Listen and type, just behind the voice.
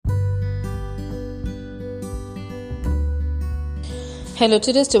Hello,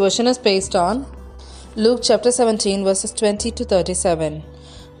 today's devotion is based on Luke chapter 17 verses 20 to 37.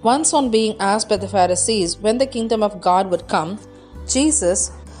 Once on being asked by the Pharisees when the kingdom of God would come,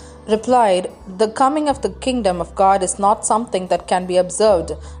 Jesus replied, "The coming of the kingdom of God is not something that can be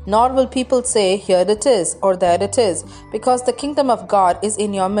observed, nor will people say, 'Here it is,' or 'There it is,' because the kingdom of God is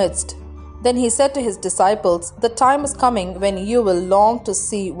in your midst." Then he said to his disciples, "The time is coming when you will long to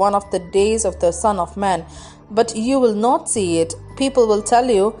see one of the days of the Son of Man, but you will not see it. People will tell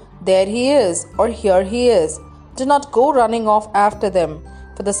you, 'There he is,' or 'Here he is.' Do not go running off after them.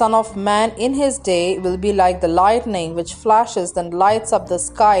 For the Son of Man in his day will be like the lightning which flashes and lights up the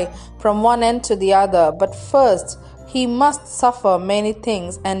sky from one end to the other. But first he must suffer many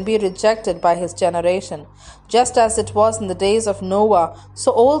things and be rejected by his generation. Just as it was in the days of Noah,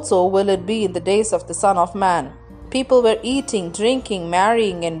 so also will it be in the days of the Son of Man. People were eating, drinking,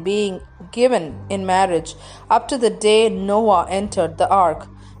 marrying, and being given in marriage up to the day Noah entered the ark.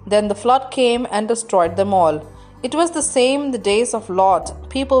 Then the flood came and destroyed them all. It was the same in the days of Lot.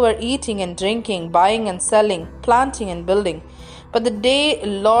 People were eating and drinking, buying and selling, planting and building. But the day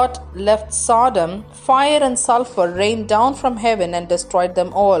Lot left Sodom, fire and sulfur rained down from heaven and destroyed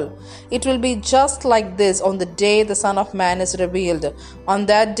them all. It will be just like this on the day the Son of Man is revealed. On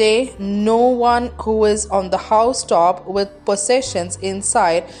that day, no one who is on the housetop with possessions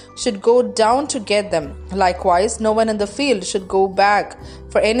inside should go down to get them. Likewise, no one in the field should go back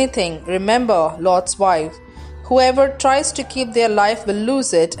for anything. Remember Lot's wife. Whoever tries to keep their life will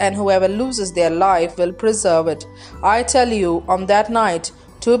lose it, and whoever loses their life will preserve it. I tell you, on that night,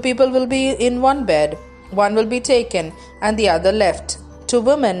 two people will be in one bed. One will be taken, and the other left. Two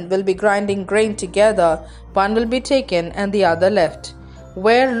women will be grinding grain together. One will be taken, and the other left.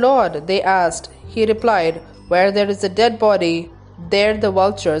 "Where, Lord?" they asked. He replied, "Where there is a dead body, there the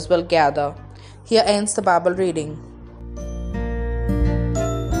vultures will gather." Here ends the Bible reading.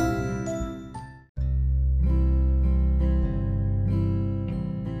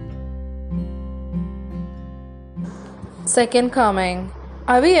 Second coming.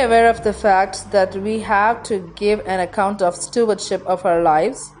 Are we aware of the fact that we have to give an account of stewardship of our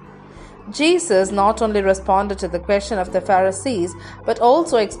lives? Jesus not only responded to the question of the Pharisees, but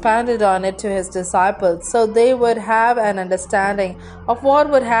also expanded on it to his disciples so they would have an understanding of what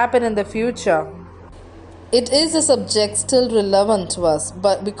would happen in the future. It is a subject still relevant to us,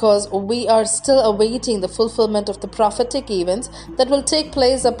 but because we are still awaiting the fulfillment of the prophetic events that will take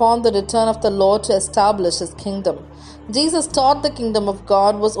place upon the return of the Lord to establish his kingdom. Jesus taught the kingdom of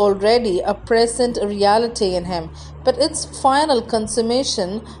God was already a present reality in him, but its final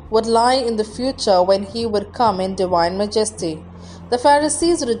consummation would lie in the future when he would come in divine majesty. The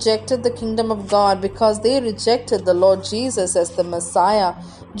Pharisees rejected the kingdom of God because they rejected the Lord Jesus as the Messiah.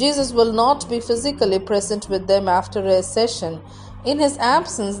 Jesus will not be physically present with them after a ascension. In his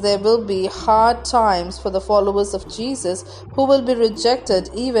absence, there will be hard times for the followers of Jesus who will be rejected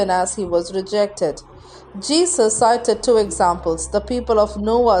even as he was rejected. Jesus cited two examples. The people of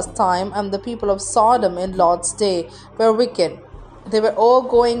Noah's time and the people of Sodom in Lot's day were wicked. They were all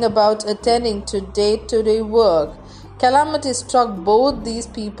going about attending to day-to-day work. Calamity struck both these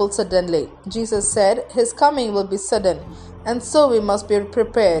people suddenly. Jesus said his coming will be sudden, and so we must be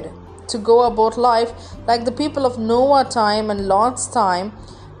prepared to go about life like the people of Noah's time and Lot's time,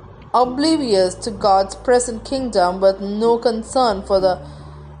 oblivious to God's present kingdom with no concern for the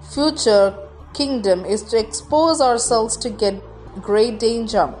future kingdom is to expose ourselves to get great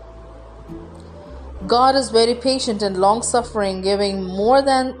danger. God is very patient and long-suffering, giving more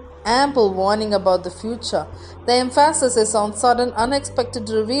than ample warning about the future. The emphasis is on sudden, unexpected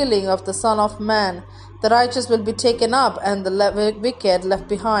revealing of the Son of Man. The righteous will be taken up and the wicked left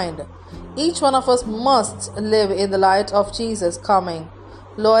behind. Each one of us must live in the light of Jesus' coming.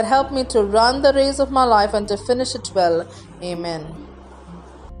 Lord, help me to run the race of my life and to finish it well. Amen.